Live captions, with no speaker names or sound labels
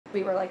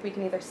We were like, we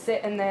can either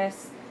sit in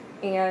this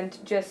and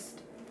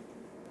just,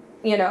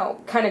 you know,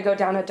 kind of go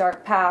down a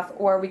dark path,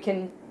 or we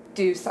can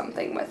do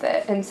something with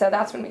it. And so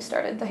that's when we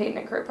started the Hayden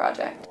and Crew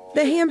project.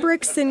 The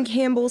Hambricks and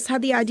Campbells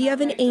had the idea of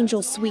an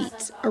angel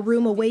suite, a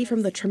room away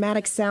from the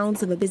traumatic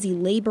sounds of a busy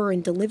labor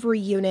and delivery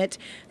unit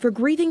for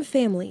grieving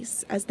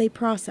families as they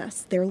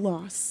process their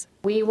loss.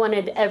 We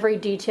wanted every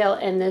detail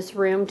in this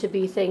room to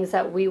be things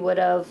that we would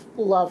have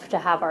loved to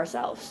have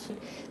ourselves.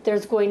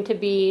 There's going to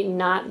be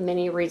not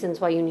many reasons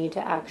why you need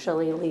to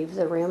actually leave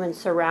the room and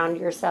surround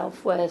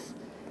yourself with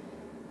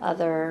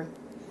other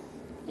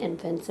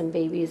infants and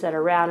babies that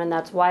are around, and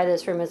that's why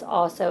this room is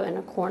also in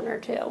a corner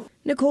too.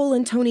 Nicole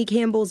and Tony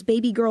Campbell's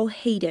baby girl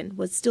Hayden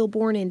was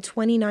stillborn in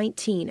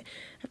 2019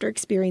 after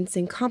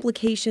experiencing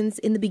complications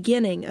in the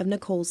beginning of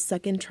Nicole's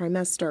second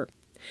trimester.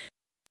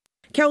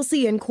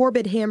 Kelsey and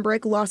Corbett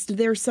Hambrick lost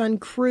their son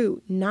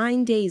Crew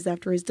 9 days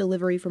after his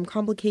delivery from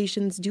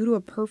complications due to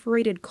a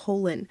perforated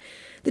colon.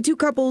 The two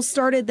couples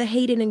started the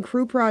Hayden and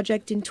Crew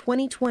project in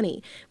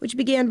 2020, which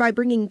began by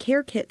bringing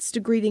care kits to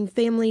grieving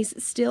families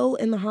still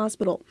in the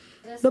hospital.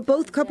 But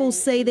both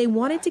couples say they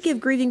wanted to give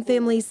grieving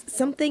families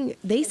something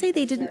they say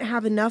they didn't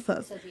have enough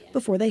of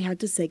before they had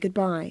to say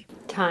goodbye.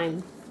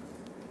 Time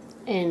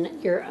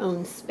in your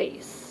own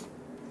space.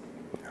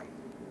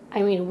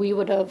 I mean, we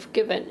would have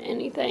given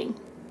anything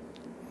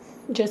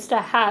just to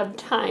have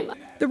time.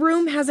 The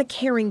room has a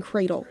caring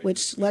cradle,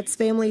 which lets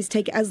families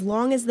take as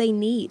long as they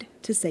need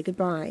to say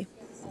goodbye.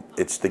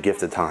 It's the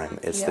gift of time.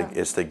 It's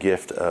the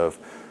gift of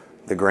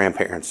the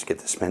grandparents get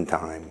to spend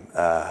time.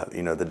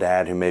 You know, the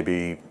dad who may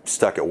be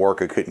stuck at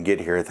work or couldn't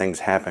get here, things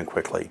happen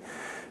quickly.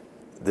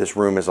 This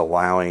room is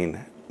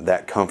allowing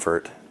that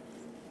comfort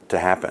to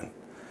happen,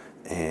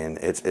 and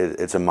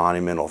it's a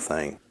monumental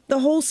thing. The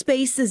whole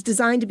space is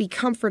designed to be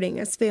comforting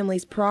as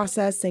families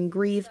process and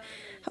grieve,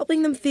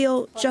 helping them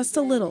feel just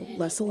a little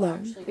less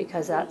alone.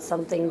 Because that's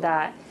something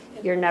that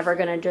you're never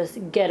going to just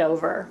get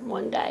over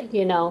one day,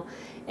 you know,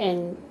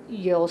 and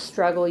you'll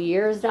struggle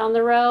years down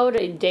the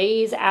road,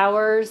 days,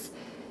 hours,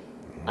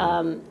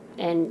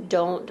 and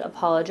don't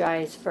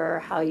apologize for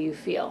how you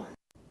feel.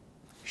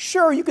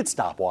 Sure, you could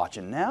stop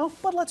watching now,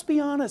 but let's be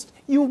honest,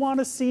 you want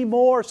to see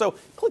more. So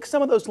click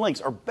some of those links,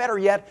 or better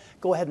yet,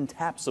 go ahead and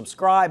tap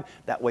subscribe.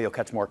 That way you'll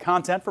catch more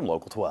content from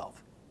Local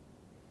 12.